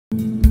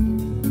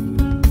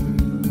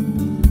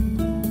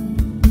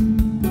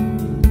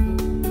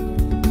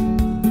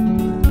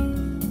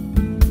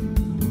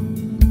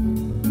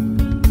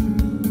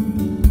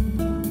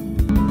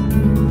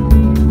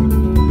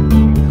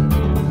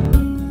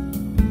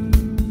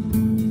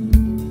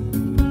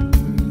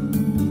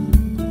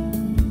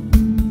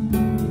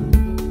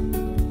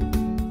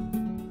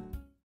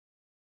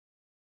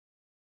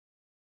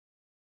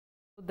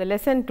The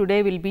lesson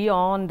today will be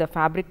on the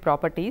fabric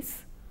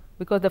properties,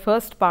 because the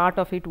first part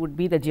of it would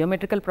be the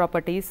geometrical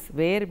properties,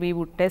 where we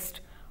would test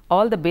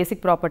all the basic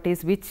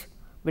properties which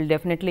will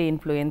definitely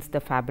influence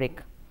the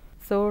fabric.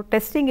 So,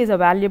 testing is a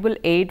valuable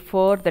aid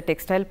for the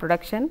textile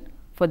production,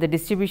 for the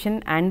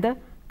distribution and the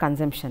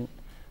consumption.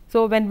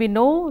 So, when we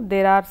know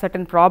there are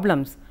certain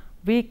problems,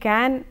 we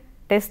can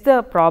test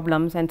the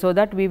problems, and so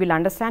that we will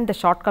understand the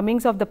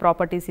shortcomings of the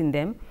properties in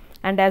them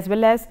and as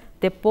well as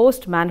their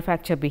post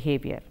manufacture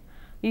behavior.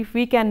 If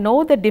we can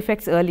know the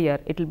defects earlier,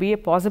 it will be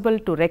possible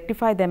to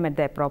rectify them at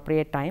the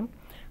appropriate time,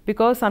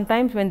 because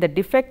sometimes when the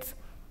defects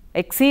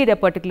exceed a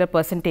particular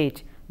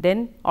percentage,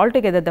 then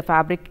altogether the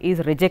fabric is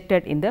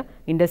rejected in the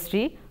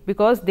industry,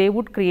 because they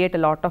would create a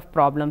lot of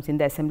problems in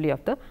the assembly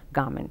of the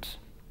garment.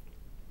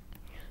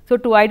 So,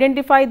 to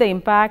identify the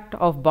impact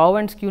of bow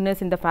and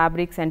skewness in the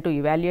fabrics and to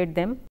evaluate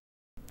them,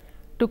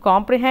 to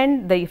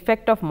comprehend the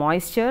effect of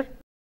moisture,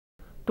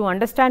 to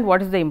understand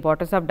what is the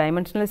importance of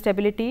dimensional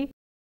stability,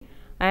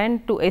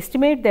 and to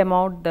estimate the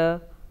amount the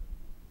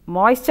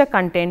moisture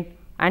content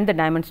and the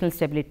dimensional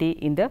stability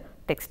in the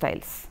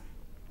textiles.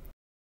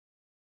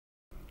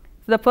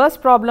 So, the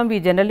first problem we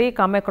generally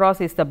come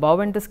across is the bow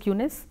and the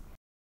skewness,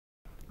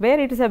 where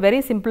it is a very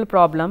simple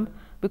problem,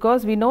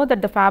 because we know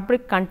that the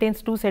fabric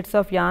contains two sets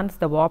of yarns,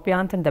 the warp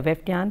yarns and the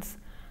weft yarns,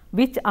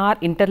 which are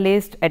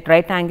interlaced at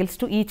right angles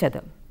to each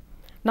other.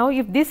 Now,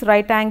 if this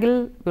right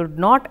angle would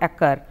not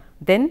occur,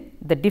 then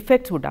the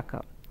defects would occur,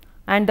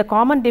 and the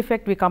common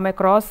defect we come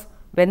across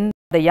when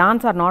the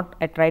yarns are not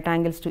at right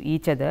angles to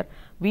each other,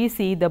 we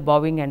see the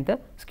bowing and the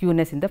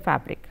skewness in the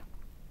fabric.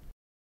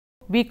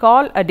 We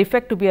call a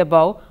defect to be a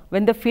bow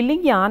when the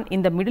filling yarn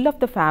in the middle of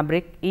the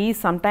fabric is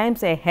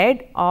sometimes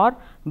ahead or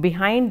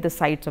behind the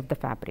sides of the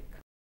fabric,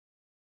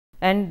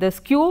 and the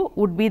skew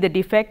would be the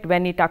defect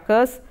when it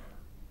occurs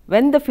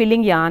when the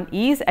filling yarn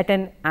is at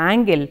an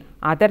angle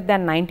other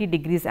than 90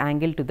 degrees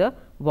angle to the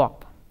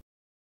warp.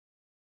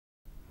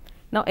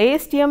 Now,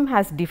 ASTM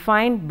has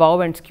defined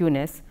bow and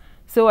skewness.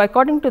 So,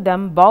 according to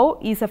them, bow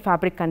is a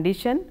fabric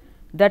condition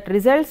that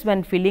results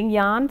when filling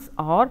yarns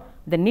or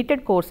the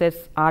knitted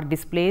corsets are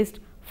displaced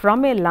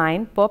from a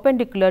line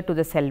perpendicular to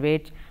the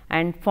selvage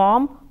and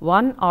form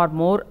one or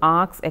more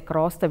arcs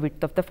across the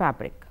width of the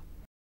fabric.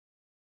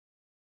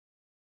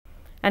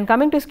 And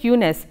coming to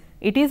skewness,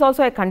 it is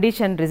also a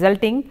condition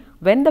resulting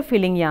when the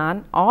filling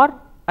yarn or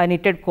a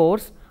knitted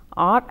course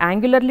are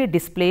angularly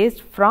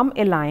displaced from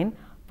a line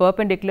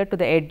perpendicular to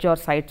the edge or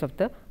sides of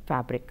the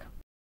fabric.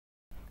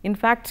 In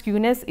fact,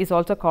 skewness is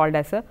also called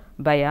as a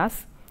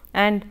bias,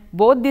 and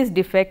both these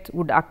defects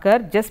would occur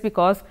just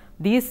because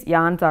these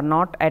yarns are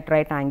not at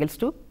right angles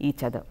to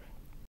each other.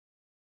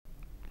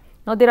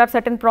 Now, there are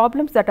certain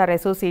problems that are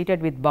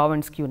associated with bow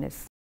and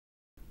skewness.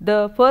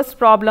 The first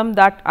problem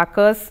that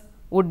occurs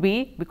would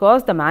be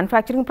because the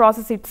manufacturing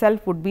process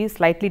itself would be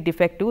slightly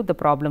defective, the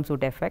problems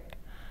would affect,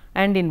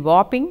 and in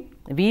warping,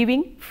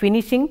 weaving,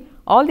 finishing,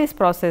 all this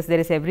process there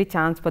is every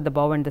chance for the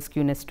bow and the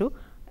skewness to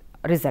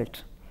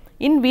result.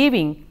 In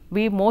weaving,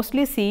 we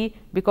mostly see,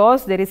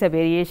 because there is a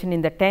variation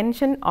in the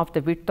tension of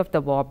the width of the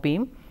warp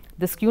beam,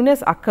 the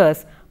skewness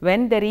occurs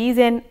when there is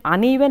an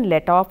uneven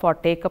let off or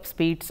take up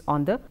speeds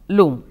on the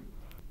loom.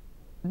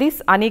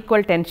 This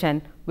unequal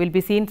tension will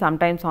be seen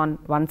sometimes on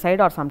one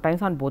side or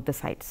sometimes on both the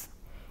sides,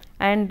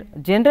 and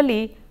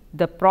generally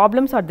the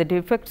problems or the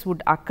defects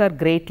would occur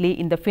greatly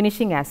in the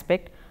finishing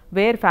aspect,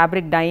 where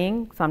fabric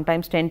dyeing,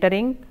 sometimes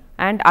tentering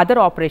and other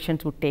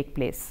operations would take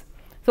place.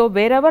 So,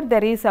 wherever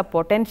there is a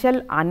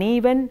potential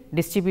uneven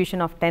distribution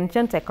of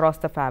tensions across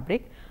the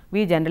fabric,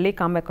 we generally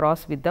come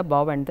across with the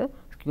bow and the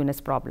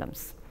skewness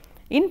problems.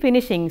 In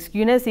finishing,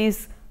 skewness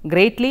is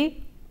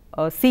greatly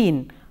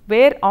seen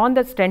where on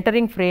the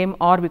tentering frame,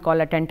 or we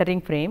call a tentering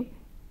frame,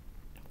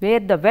 where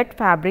the wet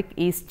fabric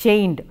is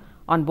chained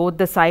on both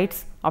the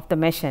sides of the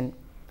machine.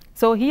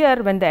 So,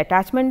 here when the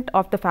attachment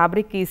of the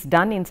fabric is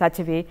done in such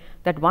a way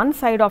that one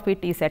side of it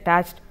is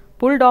attached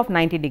pulled off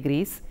 90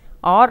 degrees,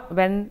 or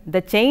when the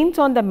chains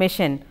on the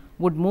machine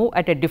would move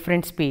at a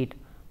different speed,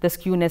 the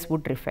skewness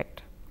would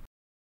reflect.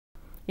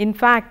 In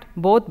fact,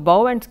 both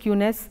bow and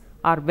skewness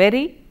are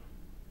very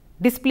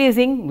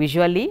displeasing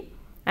visually,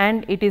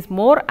 and it is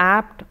more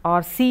apt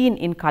or seen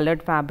in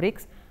colored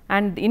fabrics,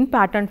 and in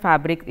patterned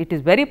fabrics it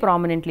is very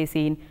prominently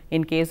seen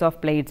in case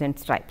of plaids and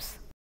stripes.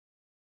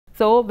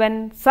 So,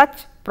 when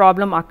such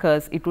problem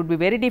occurs, it would be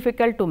very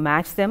difficult to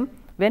match them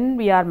when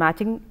we are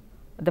matching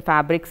the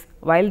fabrics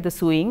while the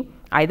sewing,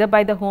 either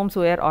by the home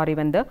sewer or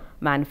even the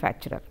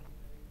manufacturer.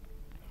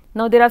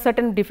 Now, there are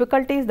certain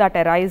difficulties that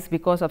arise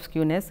because of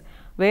skewness,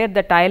 where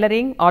the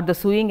tailoring or the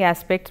sewing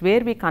aspects, where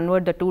we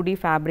convert the 2D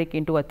fabric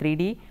into a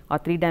 3D or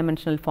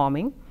 3-dimensional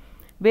forming,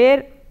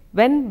 where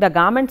when the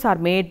garments are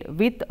made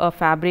with a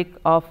fabric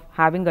of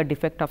having a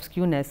defect of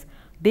skewness,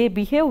 they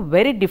behave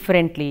very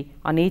differently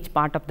on each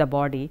part of the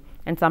body,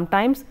 and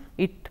sometimes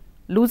it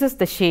loses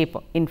the shape.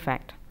 In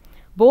fact,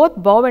 both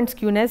bow and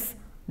skewness,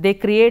 they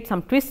create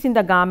some twists in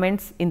the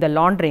garments in the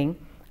laundering,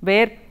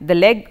 where the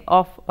leg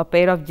of a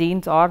pair of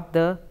jeans or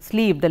the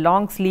sleeve, the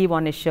long sleeve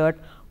on a shirt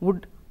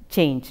would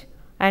change,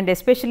 and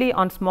especially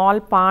on small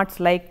parts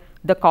like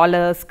the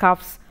collars,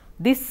 cuffs,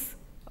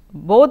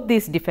 both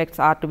these defects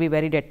are to be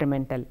very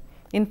detrimental.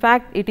 In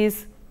fact, it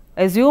is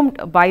assumed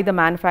by the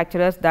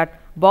manufacturers that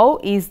bow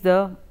is the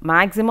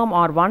maximum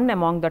or one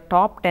among the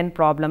top 10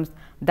 problems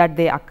that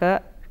they occur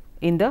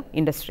in the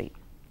industry.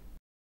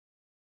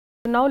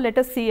 Now, let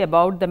us see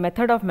about the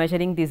method of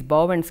measuring these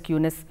bow and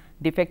skewness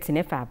defects in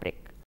a fabric.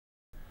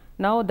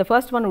 Now, the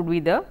first one would be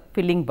the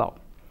filling bow.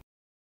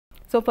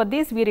 So, for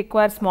this we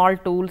require small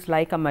tools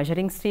like a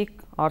measuring stick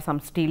or some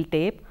steel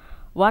tape,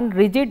 one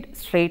rigid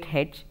straight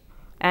edge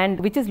and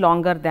which is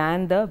longer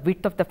than the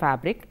width of the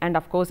fabric, and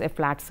of course, a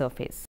flat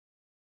surface.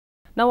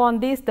 Now, on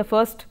this the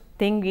first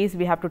thing is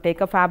we have to take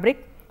a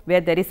fabric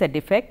where there is a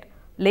defect,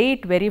 lay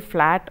it very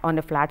flat on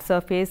a flat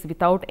surface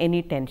without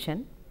any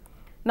tension.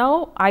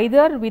 Now,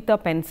 either with a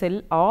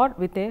pencil or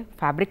with a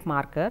fabric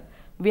marker,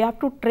 we have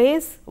to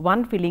trace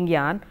one filling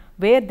yarn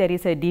where there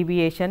is a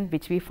deviation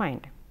which we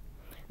find.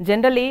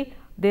 Generally,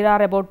 there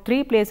are about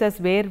 3 places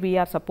where we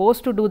are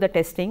supposed to do the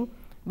testing,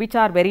 which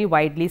are very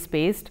widely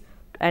spaced,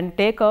 and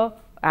take a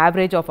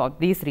average of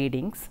these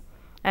readings.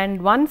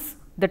 And once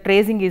the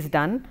tracing is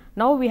done,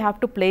 now we have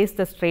to place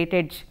the straight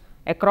edge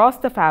across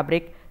the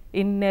fabric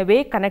in a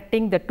way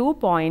connecting the 2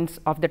 points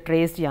of the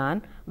traced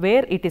yarn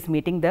where it is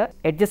meeting the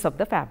edges of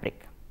the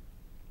fabric.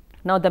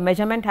 Now, the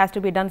measurement has to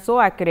be done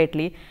so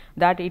accurately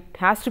that it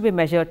has to be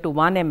measured to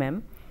 1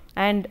 mm,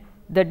 and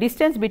the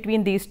distance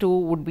between these two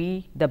would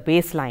be the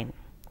baseline.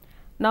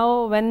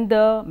 Now, when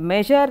the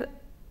measure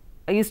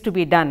is to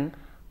be done,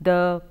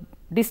 the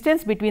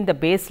distance between the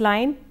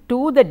baseline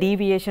to the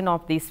deviation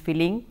of this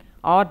filling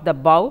or the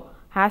bow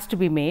has to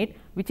be made,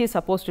 which is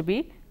supposed to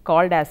be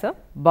called as a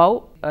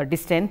bow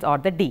distance or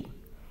the D.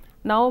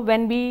 Now,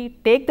 when we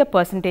take the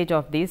percentage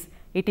of this,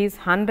 it is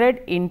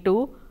 100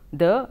 into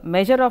the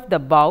measure of the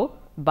bow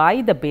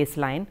by the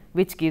baseline,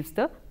 which gives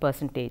the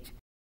percentage.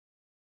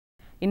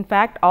 In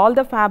fact, all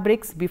the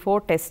fabrics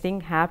before testing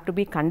have to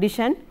be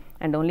conditioned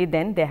and only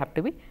then they have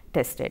to be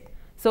tested.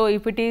 So,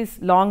 if it is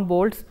long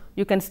bolts,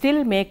 you can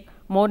still make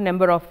more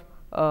number of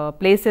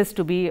places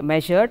to be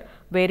measured,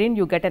 wherein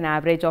you get an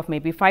average of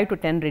maybe 5 to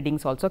 10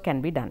 readings also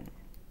can be done.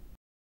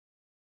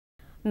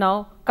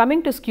 Now,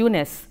 coming to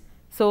skewness.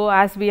 So,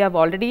 as we have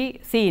already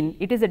seen,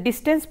 it is a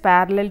distance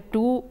parallel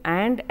to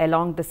and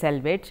along the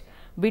selvage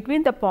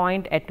between the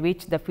point at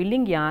which the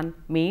filling yarn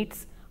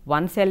meets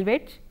one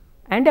selvage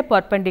and a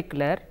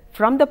perpendicular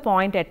from the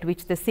point at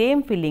which the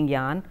same filling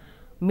yarn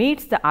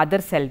meets the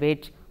other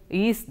selvage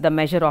is the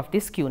measure of the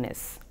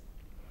skewness.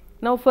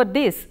 Now, for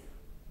this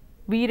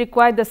we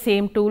require the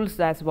same tools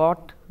as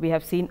what we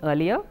have seen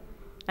earlier,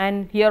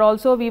 and here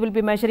also we will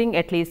be measuring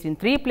at least in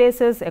 3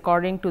 places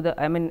according to the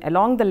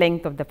along the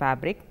length of the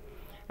fabric,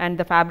 and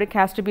the fabric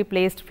has to be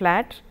placed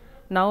flat.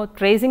 Now,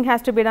 tracing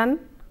has to be done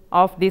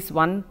of this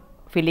one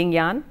filling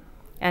yarn,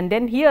 and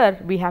then here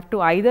we have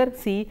to either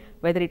see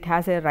whether it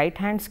has a right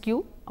hand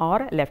skew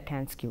or a left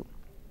hand skew.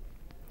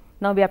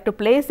 Now, we have to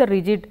place the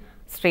rigid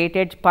straight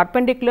edge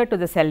perpendicular to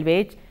the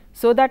selvage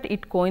so that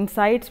it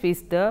coincides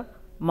with the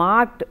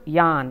marked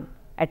yarn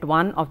at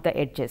one of the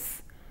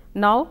edges.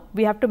 Now,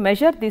 we have to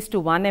measure this to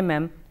 1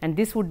 mm, and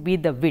this would be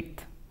the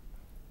width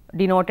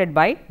denoted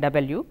by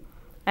W,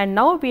 and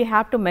now we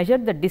have to measure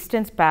the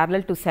distance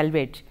parallel to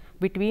selvage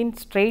between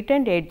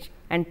straightened edge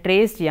and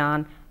traced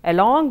yarn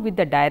along with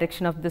the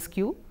direction of the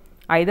skew,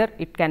 either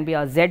it can be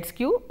a Z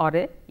skew or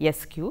a S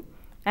skew,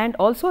 and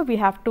also we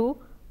have to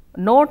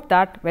note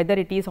that whether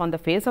it is on the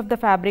face of the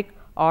fabric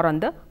or on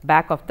the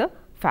back of the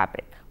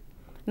fabric.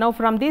 Now,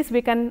 from this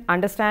we can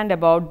understand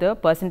about the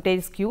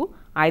percentage skew,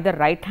 either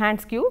right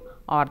hand skew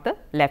or the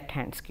left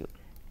hand skew.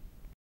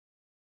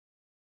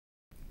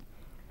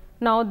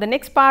 Now, the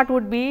next part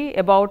would be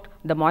about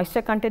the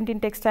moisture content in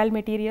textile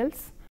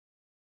materials.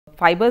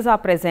 Fibers are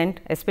present,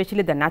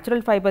 especially the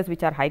natural fibers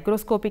which are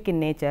hygroscopic in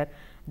nature,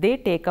 they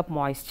take up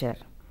moisture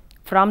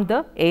from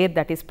the air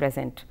that is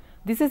present.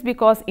 This is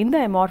because in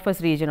the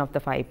amorphous region of the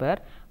fiber,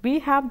 we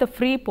have the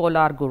free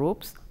polar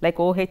groups like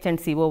OH and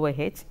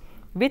COOH,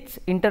 which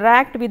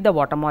interact with the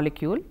water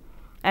molecule,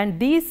 and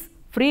these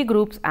free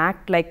groups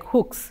act like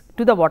hooks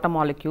to the water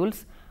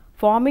molecules,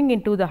 forming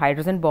into the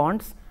hydrogen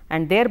bonds,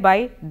 and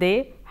thereby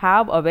they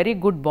have a very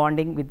good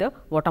bonding with the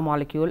water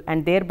molecule,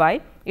 and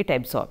thereby it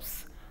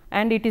absorbs.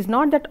 And it is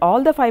not that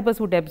all the fibers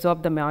would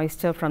absorb the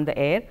moisture from the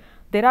air.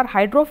 There are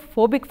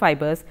hydrophobic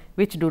fibers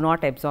which do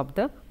not absorb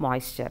the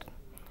moisture.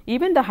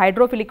 Even the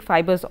hydrophilic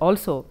fibers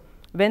also,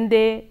 when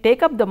they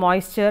take up the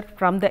moisture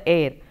from the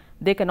air,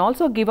 they can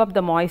also give up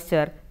the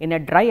moisture in a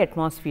dry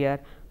atmosphere,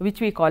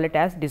 which we call it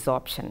as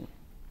desorption.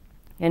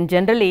 And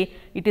generally,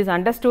 it is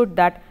understood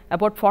that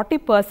about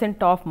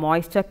 40% of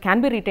moisture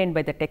can be retained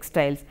by the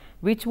textiles,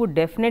 which would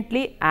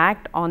definitely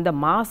act on the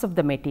mass of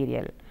the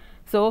material.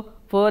 So,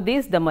 for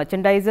this the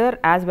merchandiser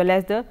as well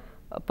as the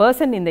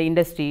person in the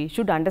industry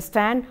should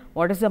understand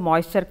what is the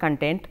moisture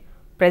content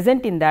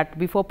present in that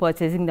before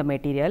purchasing the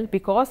material,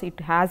 because it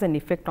has an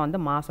effect on the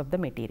mass of the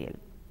material.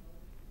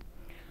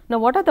 Now,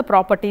 what are the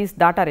properties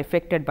that are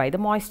affected by the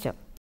moisture?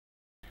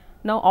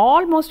 Now,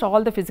 almost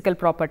all the physical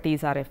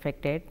properties are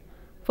affected.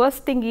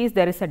 first thing is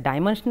there is a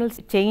dimensional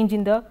change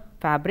in the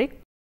fabric,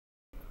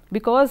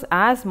 because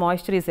as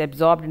moisture is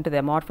absorbed into the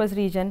amorphous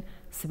region,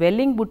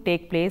 swelling would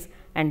take place,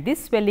 and this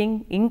swelling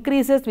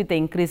increases with the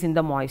increase in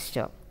the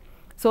moisture.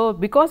 So,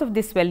 because of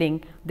this swelling,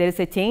 there is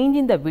a change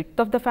in the width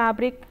of the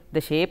fabric,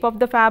 the shape of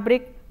the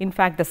fabric, in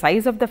fact the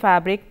size of the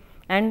fabric,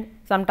 and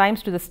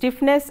sometimes to the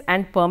stiffness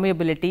and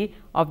permeability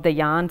of the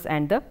yarns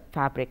and the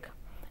fabric.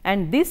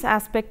 And this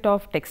aspect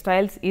of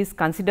textiles is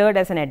considered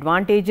as an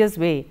advantageous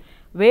way,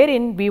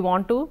 wherein we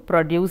want to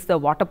produce the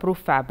waterproof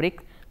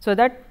fabric, so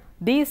that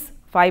these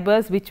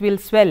fibers which will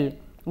swell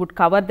would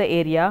cover the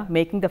area,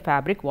 making the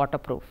fabric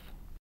waterproof.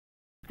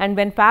 And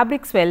when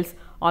fabric swells,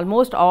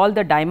 almost all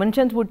the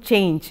dimensions would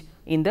change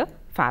in the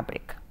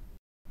fabric.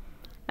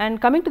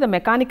 And coming to the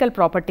mechanical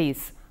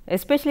properties,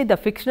 especially the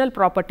frictional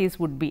properties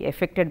would be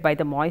affected by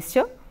the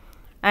moisture,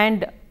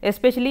 and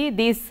especially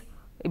these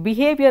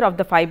behavior of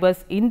the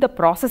fibers in the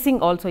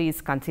processing also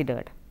is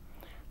considered.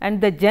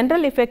 And the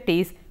general effect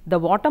is the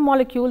water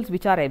molecules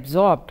which are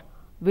absorbed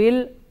will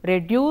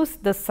reduce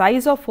the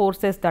size of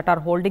forces that are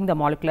holding the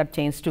molecular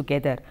chains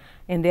together,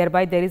 and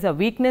thereby there is a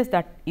weakness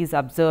that is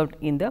observed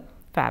in the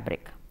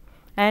fabric.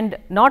 And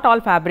not all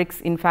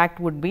fabrics in fact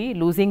would be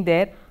losing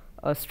their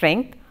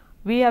strength.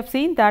 We have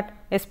seen that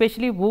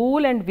especially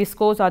wool and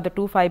viscose are the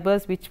two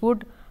fibers which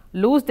would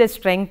lose their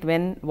strength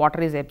when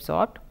water is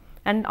absorbed,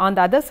 and on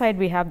the other side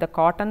we have the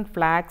cotton,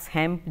 flax,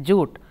 hemp,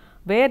 jute,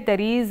 where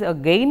there is a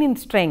gain in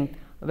strength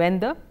when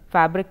the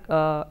fabric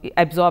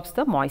absorbs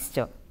the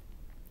moisture.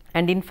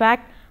 And in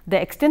fact, the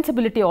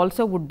extensibility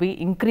also would be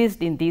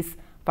increased in these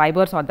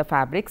fibers or the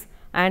fabrics,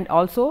 and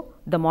also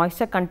the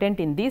moisture content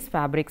in these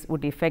fabrics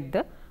would affect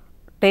the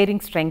tearing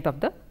strength of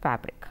the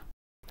fabric.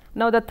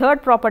 Now, the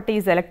third property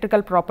is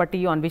electrical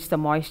property on which the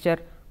moisture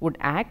would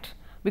act,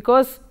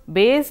 because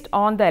based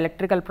on the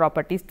electrical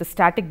properties the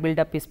static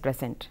buildup is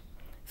present.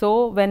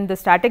 So, when the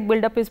static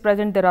buildup is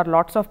present, there are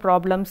lots of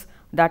problems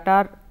that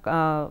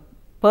are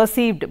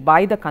perceived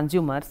by the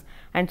consumers,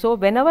 and so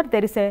whenever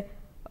there is a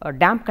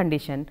damp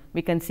condition,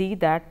 we can see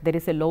that there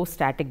is a low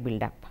static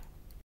buildup.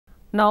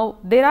 Now,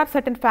 there are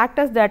certain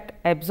factors that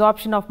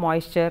absorption of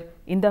moisture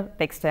in the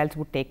textiles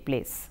would take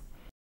place,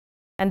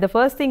 and the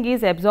first thing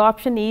is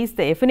absorption is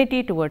the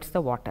affinity towards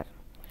the water.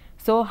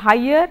 So,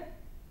 higher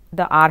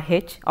the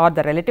RH or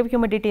the relative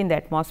humidity in the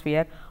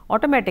atmosphere,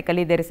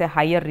 automatically there is a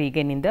higher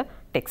regain in the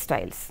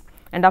textiles.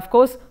 And of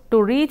course,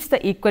 to reach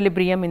the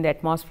equilibrium in the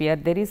atmosphere,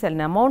 there is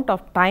an amount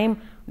of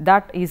time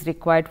that is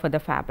required for the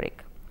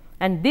fabric,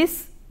 and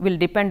this will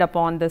depend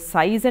upon the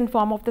size and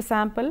form of the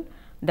sample,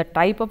 the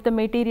type of the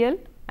material,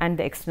 and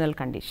the external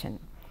condition.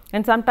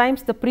 And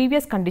sometimes the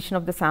previous condition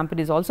of the sample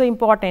is also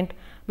important,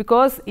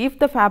 because if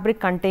the fabric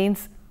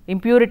contains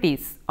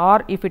impurities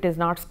or if it is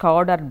not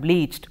scoured or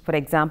bleached, for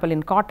example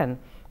in cotton,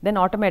 then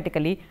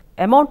automatically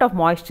amount of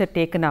moisture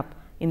taken up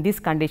in this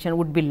condition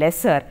would be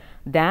lesser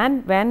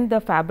than when the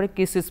fabric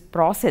is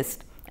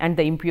processed and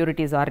the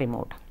impurities are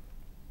removed.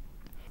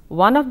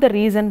 One of the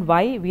reason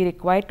why we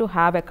require to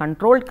have a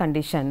controlled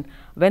condition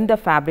when the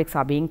fabrics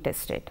are being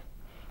tested,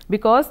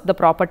 because the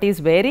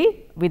properties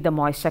vary with the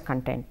moisture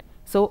content.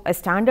 So, a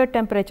standard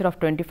temperature of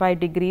 25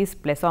 degrees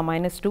plus or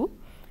minus 2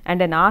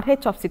 and an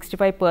RH of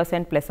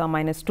 65% plus or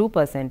minus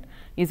 2%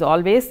 is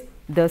always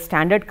the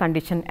standard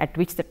condition at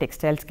which the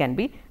textiles can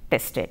be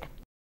tested.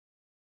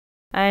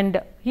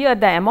 And here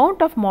the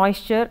amount of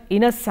moisture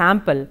in a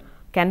sample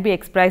can be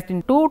expressed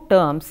in two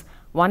terms.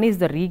 One is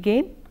the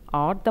regain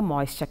or the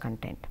moisture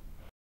content.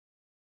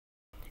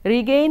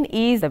 Regain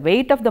is the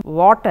weight of the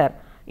water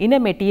in a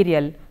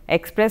material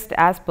expressed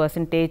as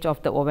percentage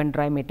of the oven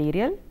dry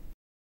material,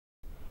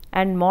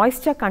 and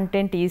moisture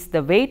content is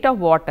the weight of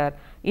water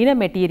in a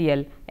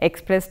material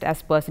expressed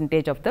as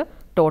percentage of the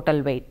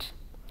total weight.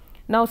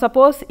 Now,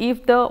 suppose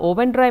if the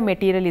oven dry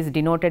material is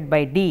denoted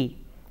by D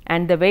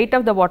and the weight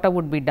of the water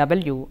would be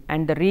W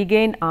and the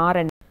regain R,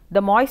 and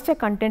the moisture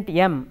content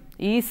M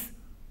is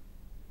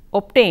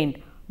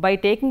obtained by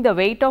taking the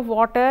weight of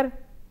water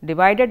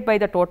divided by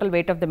the total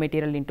weight of the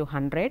material into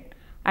 100,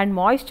 and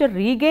moisture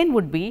regain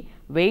would be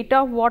weight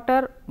of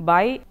water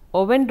by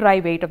oven dry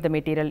weight of the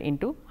material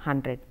into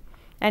 100.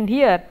 And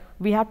here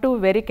we have to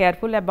be very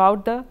careful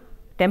about the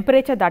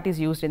temperature that is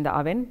used in the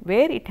oven,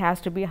 where it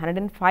has to be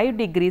 105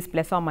 degrees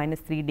plus or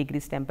minus 3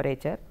 degrees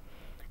temperature,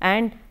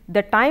 and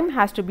the time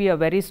has to be a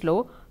very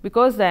slow,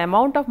 because the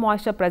amount of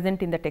moisture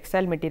present in the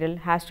textile material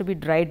has to be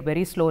dried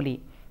very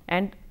slowly,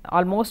 and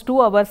almost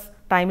 2 hours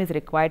time is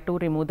required to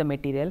remove the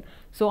material.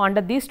 So,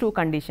 under these two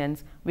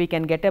conditions we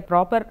can get a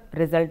proper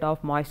result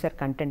of moisture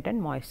content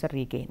and moisture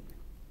regain.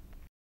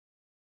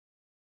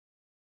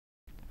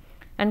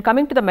 And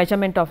coming to the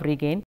measurement of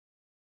regain,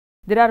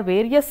 there are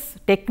various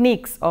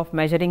techniques of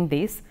measuring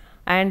this,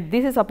 and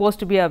this is supposed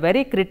to be a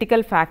very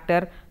critical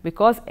factor,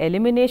 because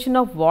elimination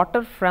of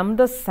water from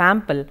the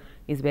sample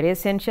is very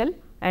essential,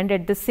 and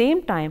at the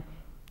same time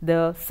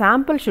the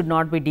sample should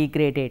not be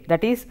degraded,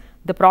 that is,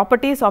 the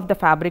properties of the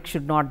fabric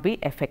should not be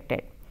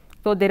affected.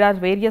 So, there are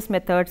various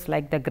methods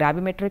like the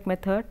gravimetric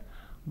method,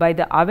 by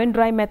the oven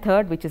dry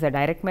method which is a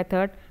direct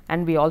method,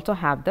 and we also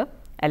have the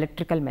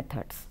electrical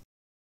methods.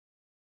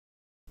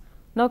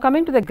 Now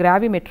coming to the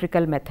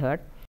gravimetrical method,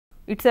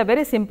 it is a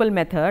very simple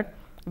method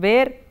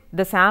where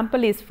the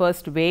sample is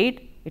first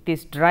weighed, it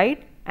is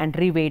dried and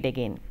reweighed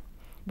again.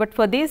 But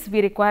for this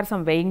we require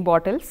some weighing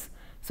bottles.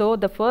 So,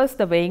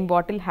 the weighing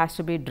bottle has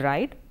to be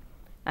dried,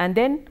 and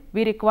then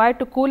we require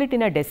to cool it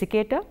in a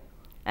desiccator,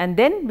 and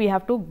then we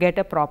have to get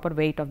a proper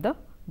weight of the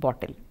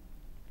bottle.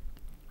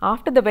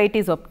 After the weight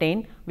is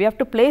obtained, we have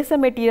to place a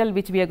material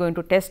which we are going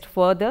to test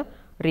for the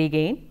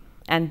regain,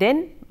 and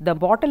then the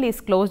bottle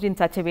is closed in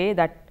such a way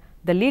that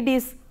the lid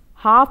is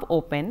half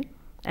open,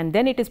 and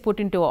then it is put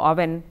into an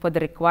oven for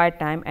the required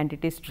time and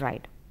it is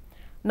dried.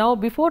 Now,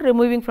 before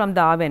removing from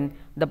the oven,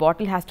 the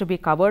bottle has to be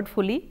covered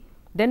fully,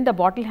 then the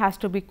bottle has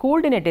to be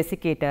cooled in a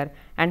desiccator,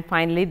 and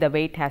finally the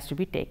weight has to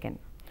be taken.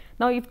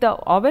 Now, if the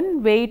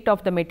oven weight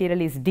of the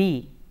material is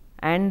D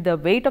and the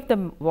weight of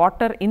the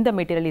water in the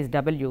material is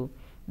W,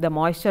 the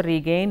moisture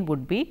regain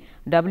would be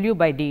W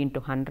by D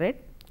into 100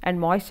 and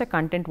moisture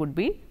content would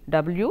be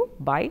W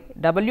by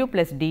W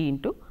plus D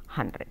into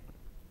 100.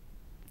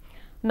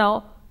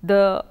 Now,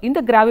 in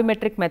the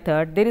gravimetric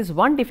method, there is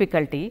one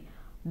difficulty.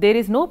 There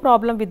is no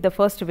problem with the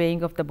first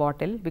weighing of the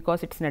bottle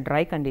because it is in a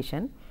dry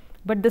condition,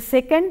 but the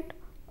second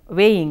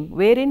weighing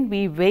wherein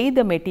we weigh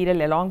the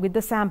material along with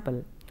the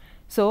sample.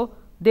 So,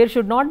 there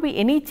should not be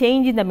any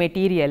change in the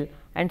material,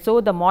 and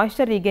so the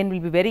moisture regain will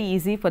be very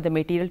easy for the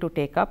material to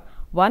take up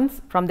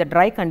once from the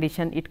dry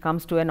condition it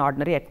comes to an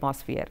ordinary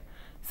atmosphere.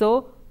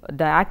 So,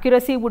 the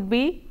accuracy would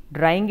be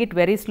drying it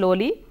very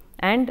slowly,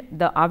 and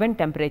the oven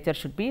temperature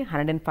should be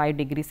 105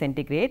 degrees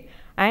centigrade,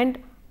 and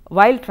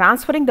while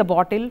transferring the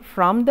bottle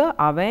from the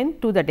oven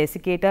to the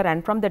desiccator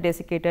and from the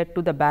desiccator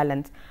to the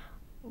balance,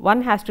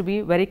 one has to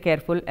be very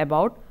careful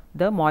about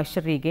the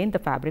moisture regain the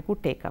fabric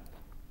would take up.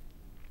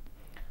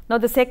 Now,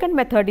 the second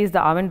method is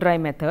the oven dry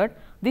method.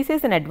 This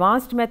is an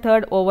advanced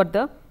method over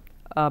the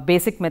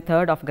basic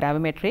method of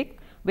gravimetric,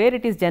 where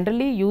it is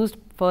generally used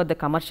for the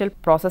commercial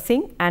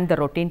processing and the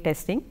routine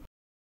testing,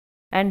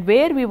 and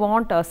where we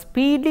want a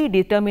speedy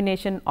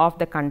determination of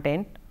the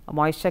content,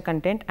 moisture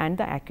content and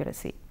the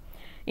accuracy.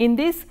 In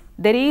this,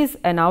 there is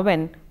an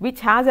oven which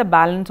has a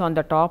balance on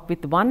the top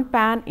with one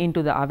pan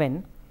into the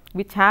oven,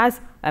 which has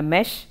a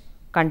mesh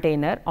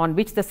container on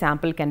which the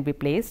sample can be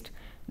placed.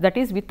 That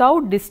is,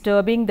 without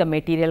disturbing the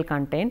material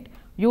content,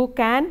 you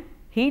can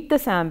heat the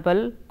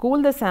sample,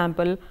 cool the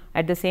sample,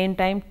 at the same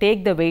time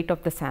take the weight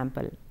of the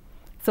sample.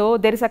 So,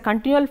 there is a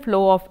continual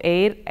flow of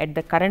air at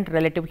the current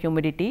relative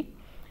humidity,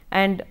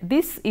 and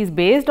this is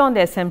based on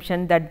the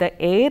assumption that the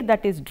air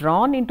that is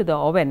drawn into the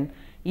oven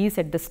is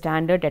at the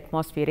standard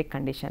atmospheric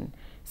condition.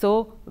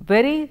 So,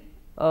 very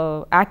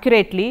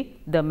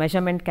accurately the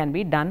measurement can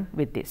be done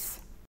with this.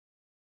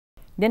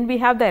 Then we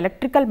have the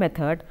electrical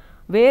method,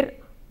 where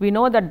we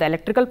know that the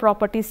electrical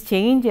properties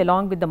change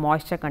along with the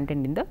moisture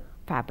content in the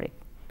fabric.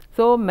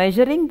 So,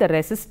 measuring the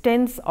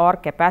resistance or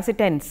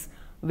capacitance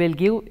will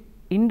give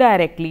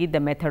indirectly the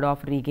method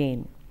of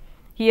regain.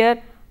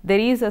 Here there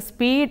is a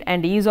speed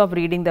and ease of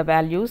reading the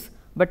values,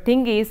 but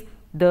thing is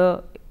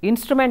the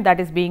instrument that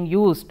is being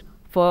used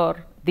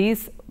for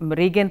these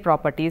regain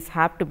properties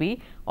have to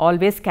be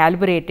always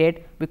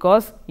calibrated,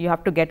 because you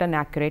have to get an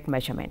accurate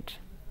measurement.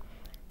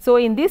 So,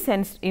 in this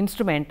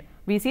instrument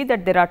we see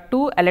that there are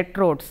two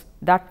electrodes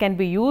that can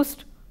be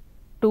used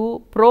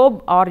to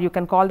probe, or you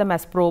can call them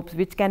as probes,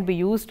 which can be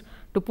used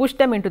to push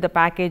them into the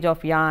package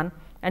of yarn,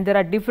 and there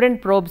are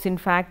different probes in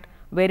fact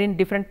wherein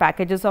different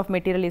packages of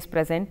material is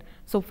present.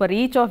 So, for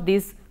each of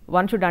these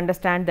one should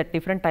understand the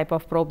different type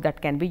of probe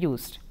that can be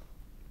used.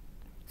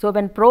 So,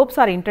 when probes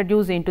are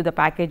introduced into the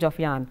package of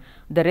yarn,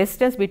 the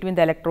resistance between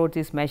the electrodes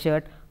is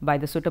measured by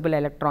the suitable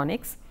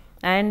electronics,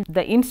 and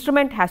the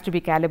instrument has to be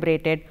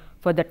calibrated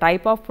for the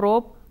type of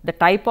probe, the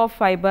type of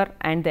fiber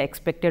and the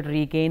expected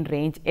regain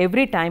range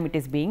every time it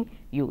is being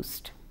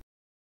used.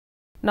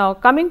 Now,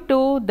 coming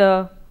to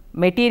the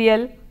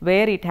material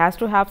where it has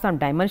to have some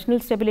dimensional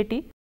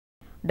stability.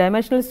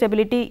 Dimensional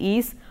stability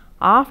is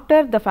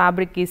after the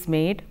fabric is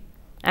made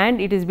and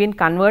it is been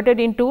converted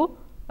into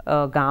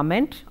a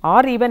garment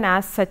or even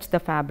as such the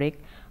fabric,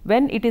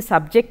 when it is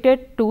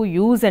subjected to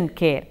use and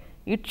care,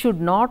 it should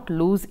not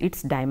lose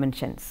its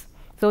dimensions.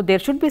 So, there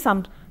should be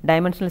some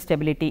dimensional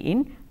stability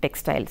in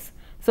textiles.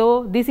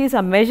 So, this is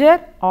a measure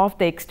of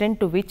the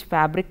extent to which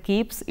fabric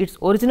keeps its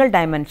original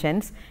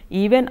dimensions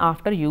even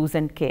after use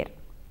and care.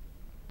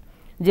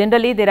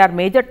 Generally, there are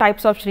major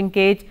types of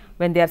shrinkage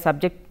when they are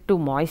subject to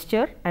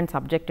moisture and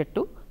subjected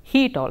to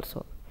heat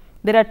also.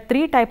 There are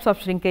three types of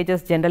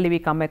shrinkages generally we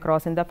come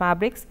across in the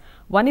fabrics.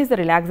 One is the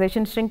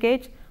relaxation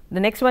shrinkage, the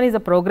next one is the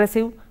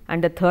progressive,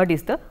 and the third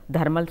is the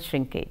thermal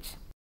shrinkage.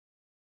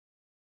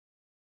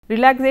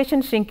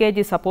 Relaxation shrinkage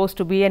is supposed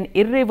to be an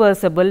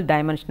irreversible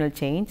dimensional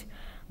change.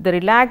 The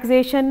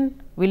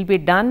relaxation will be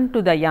done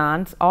to the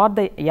yarns, or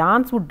the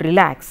yarns would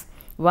relax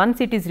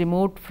once it is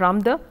removed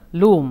from the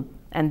loom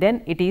and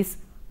then it is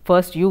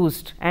first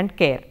used and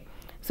care.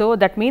 So,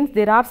 that means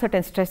there are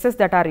certain stresses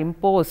that are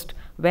imposed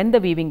when the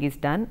weaving is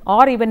done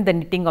or even the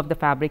knitting of the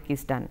fabric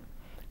is done.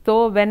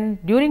 So, when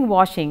during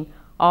washing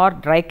or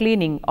dry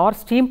cleaning or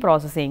steam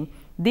processing,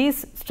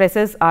 these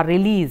stresses are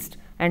released,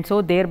 and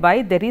so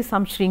thereby there is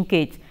some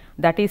shrinkage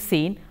that is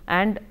seen,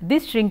 and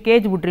this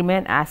shrinkage would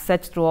remain as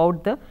such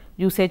throughout the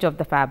usage of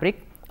the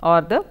fabric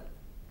or the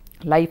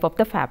life of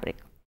the fabric.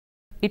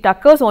 It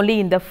occurs only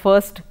in the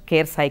first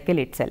care cycle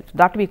itself,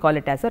 that we call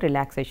it as a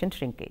relaxation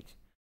shrinkage.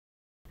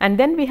 And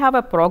then we have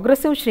a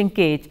progressive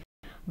shrinkage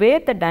where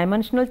the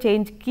dimensional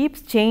change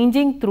keeps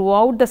changing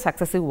throughout the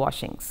successive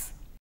washings.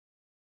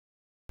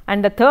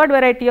 And the third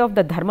variety of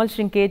the thermal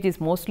shrinkage is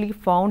mostly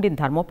found in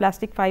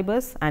thermoplastic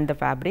fibers and the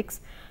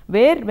fabrics,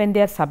 where when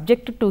they are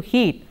subjected to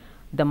heat,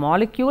 the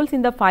molecules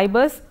in the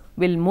fibers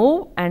will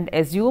move and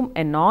assume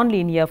a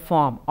non-linear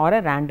form or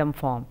a random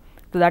form.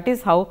 So, that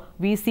is how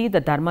we see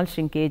the thermal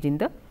shrinkage in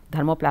the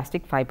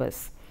thermoplastic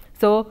fibers.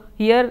 So,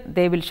 here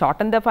they will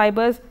shorten the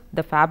fibers,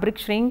 the fabric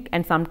shrink,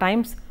 and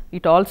sometimes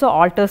it also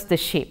alters the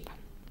shape.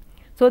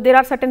 So, there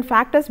are certain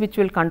factors which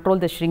will control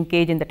the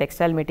shrinkage in the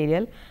textile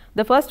material.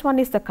 The first one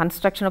is the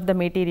construction of the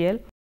material.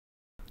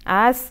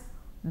 As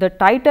the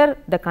tighter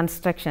the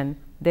construction,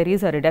 there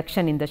is a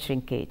reduction in the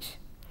shrinkage.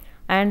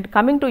 And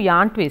coming to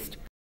yarn twist,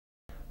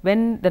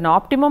 when the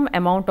optimum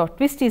amount of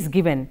twist is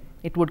given,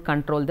 it would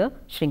control the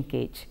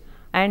shrinkage.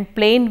 And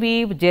plain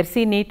weave,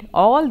 jersey knit,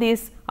 all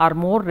these are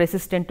more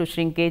resistant to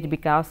shrinkage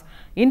because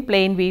in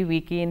plain weave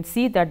we can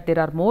see that there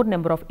are more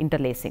number of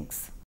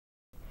interlacings.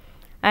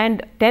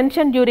 And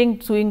tension during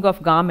sewing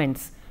of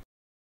garments,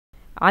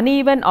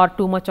 uneven or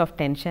too much of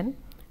tension,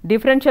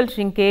 differential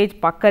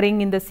shrinkage, puckering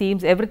in the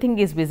seams, everything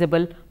is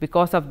visible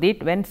because of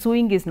it when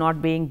sewing is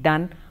not being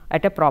done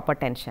at a proper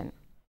tension.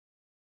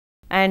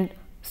 And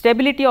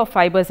stability of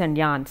fibers and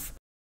yarns,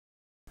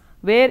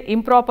 where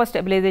improper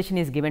stabilization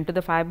is given to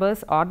the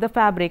fibers or the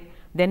fabric,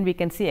 then we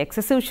can see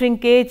excessive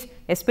shrinkage,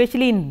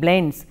 especially in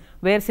blends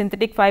where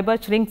synthetic fiber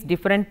shrinks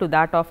different to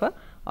that of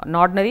an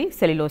ordinary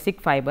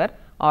cellulosic fiber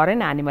or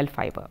an animal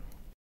fiber.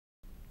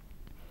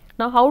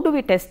 Now, how do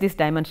we test this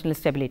dimensional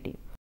stability?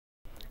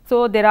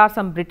 So, there are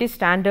some British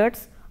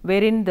standards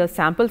wherein the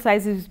sample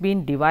size is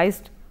being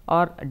devised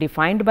or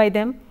defined by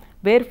them,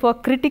 where for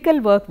critical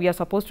work we are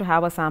supposed to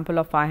have a sample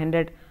of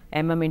 500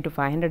 mm into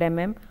 500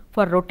 mm.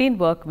 For routine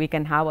work we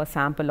can have a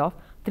sample of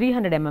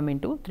 300 mm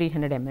into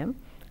 300 mm.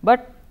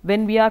 But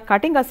when we are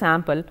cutting a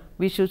sample,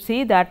 we should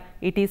see that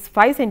it is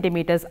 5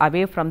 centimeters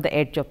away from the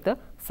edge of the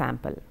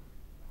sample.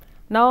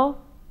 Now,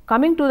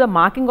 coming to the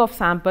marking of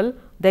sample,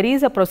 there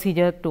is a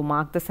procedure to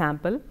mark the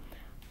sample.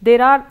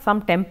 There are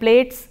some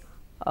templates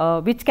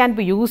which can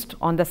be used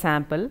on the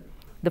sample.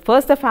 The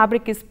first, the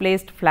fabric is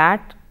placed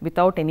flat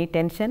without any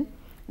tension.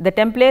 The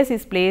template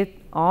is placed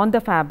on the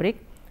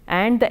fabric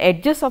and the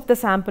edges of the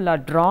sample are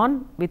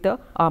drawn with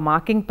a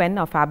marking pen,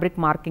 a fabric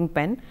marking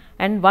pen,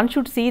 and one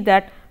should see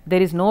that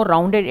there is no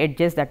rounded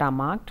edges that are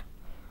marked.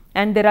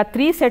 And there are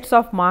 3 sets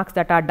of marks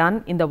that are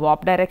done in the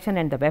warp direction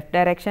and the weft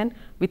direction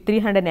with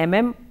 300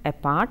 mm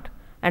apart,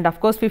 and of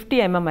course 50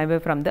 mm away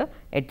from the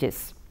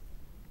edges.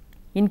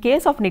 In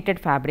case of knitted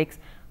fabrics,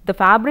 the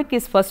fabric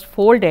is first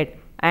folded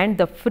and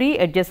the free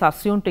edges are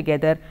sewn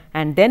together,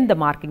 and then the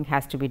marking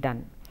has to be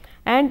done.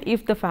 And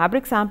if the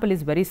fabric sample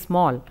is very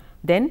small,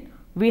 then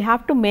we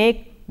have to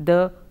make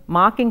the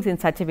markings in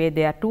such a way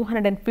they are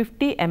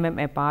 250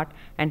 mm apart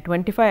and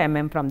 25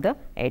 mm from the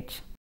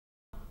edge.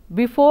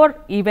 Before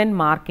even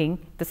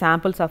marking, the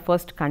samples are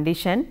first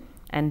conditioned,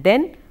 and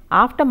then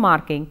after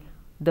marking,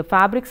 the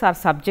fabrics are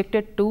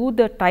subjected to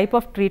the type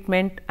of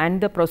treatment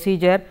and the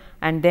procedure,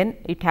 and then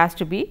it has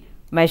to be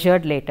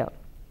measured later.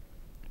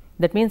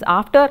 That means,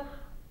 after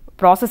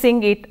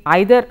processing it,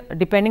 either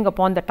depending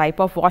upon the type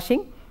of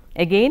washing,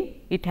 again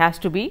it has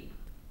to be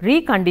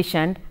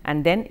reconditioned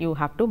and then you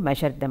have to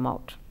measure them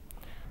out.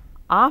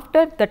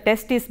 After the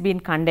test is being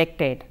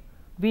conducted,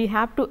 we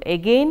have to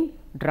again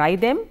dry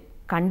them,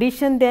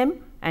 condition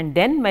them, and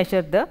then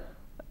measure the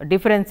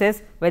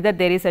differences, whether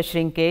there is a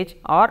shrinkage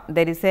or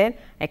there is a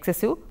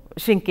excessive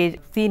shrinkage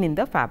seen in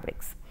the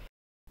fabrics.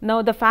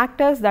 Now, the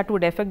factors that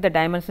would affect the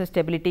dimensional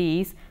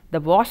stability is the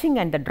washing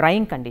and the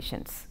drying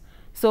conditions.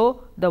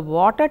 So, the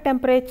water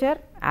temperature,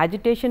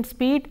 agitation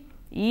speed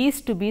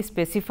is to be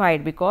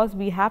specified because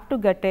we have to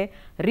get a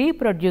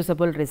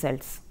reproducible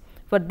results.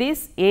 For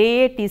this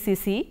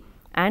AATCC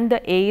and the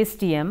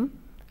ASTM,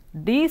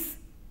 these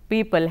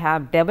people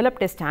have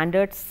developed a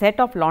standard set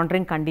of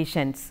laundering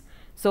conditions.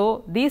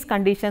 So, these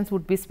conditions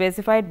would be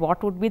specified: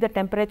 what would be the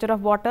temperature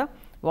of water,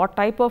 what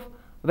type of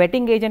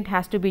wetting agent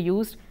has to be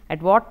used,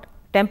 at what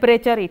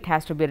temperature it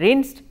has to be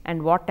rinsed,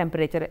 and what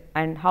temperature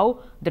and how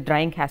the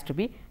drying has to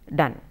be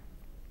done.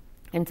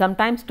 And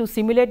sometimes to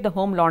simulate the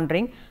home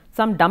laundering,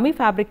 some dummy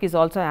fabric is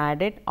also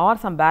added or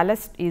some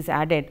ballast is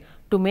added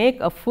to make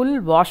a full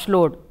wash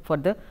load for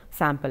the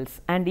samples.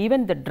 And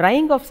even the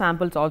drying of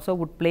samples also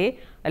would play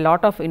a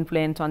lot of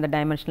influence on the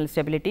dimensional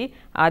stability.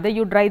 Either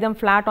you dry them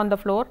flat on the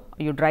floor,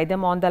 or you dry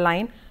them on the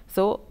line.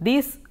 So,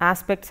 these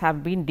aspects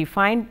have been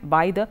defined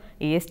by the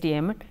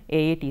ASTM and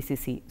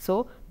AATCC.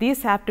 So,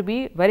 these have to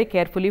be very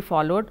carefully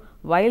followed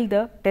while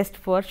the test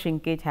for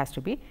shrinkage has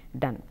to be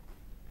done.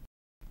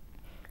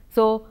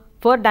 So,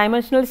 for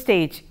dimensional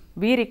stage,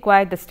 we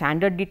require the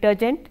standard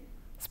detergent,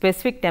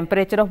 specific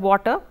temperature of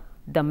water,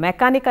 the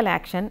mechanical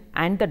action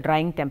and the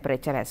drying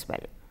temperature as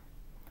well.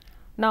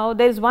 Now,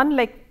 there is one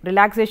like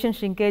relaxation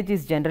shrinkage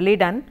is generally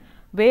done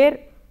where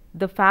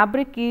the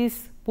fabric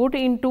is put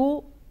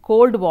into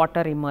cold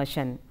water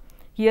immersion.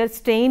 Here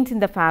stains in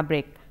the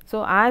fabric.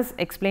 So, as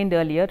explained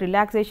earlier,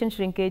 relaxation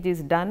shrinkage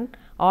is done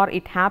or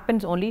it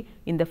happens only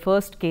in the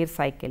first care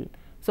cycle.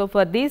 So,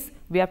 for this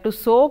we have to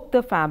soak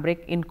the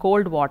fabric in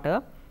cold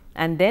water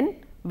and then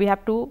we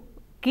have to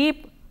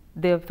keep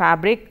the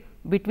fabric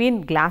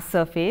between glass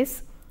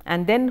surface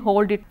and then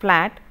hold it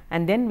flat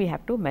and then we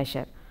have to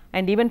measure.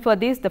 And even for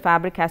this the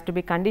fabric has to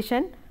be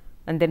conditioned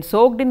and then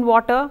soaked in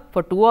water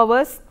for 2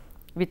 hours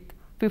with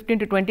 15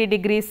 to 20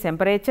 degrees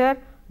temperature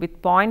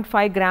with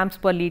 0.5 grams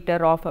per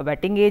liter of a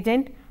wetting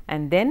agent,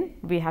 and then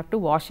we have to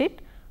wash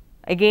it,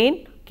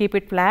 again keep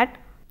it flat,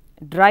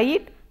 dry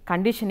it,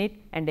 condition it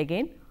and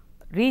again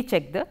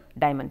recheck the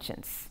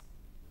dimensions.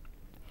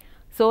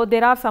 So,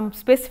 there are some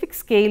specific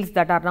scales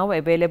that are now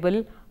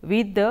available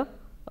with the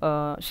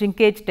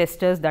shrinkage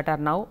testers that are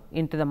now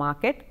into the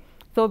market.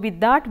 So, with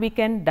that we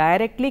can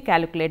directly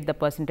calculate the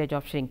percentage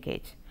of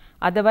shrinkage.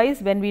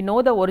 Otherwise, when we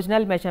know the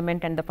original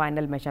measurement and the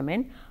final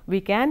measurement, we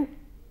can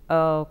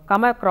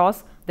come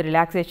across the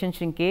relaxation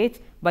shrinkage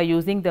by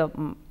using the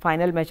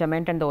final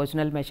measurement and the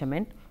original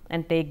measurement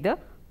and take the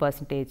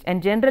percentage.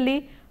 And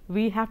generally,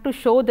 we have to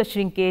show the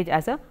shrinkage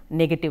as a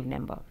negative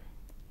number.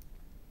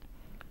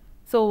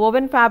 So,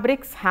 woven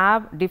fabrics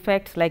have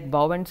defects like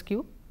bow and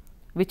skew,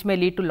 which may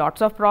lead to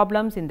lots of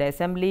problems in the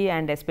assembly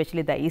and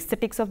especially the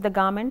aesthetics of the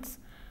garments.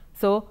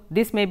 So,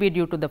 this may be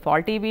due to the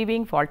faulty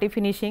weaving, faulty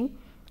finishing.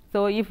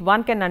 So, if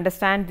one can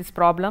understand this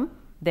problem,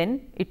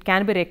 then it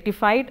can be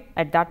rectified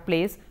at that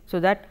place, so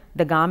that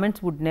the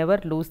garments would never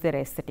lose their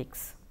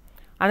aesthetics.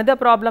 Another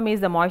problem is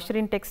the moisture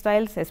in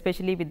textiles,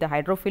 especially with the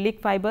hydrophilic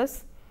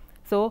fibers.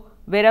 So,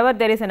 wherever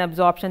there is an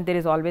absorption, there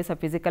is always a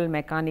physical,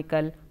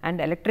 mechanical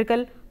and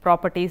electrical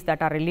properties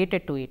that are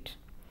related to it.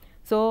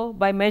 So,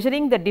 by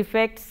measuring the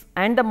defects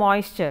and the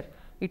moisture,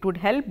 it would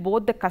help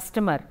both the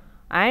customer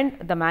and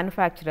the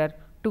manufacturer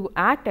to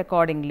act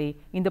accordingly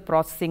in the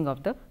processing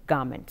of the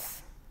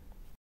garments.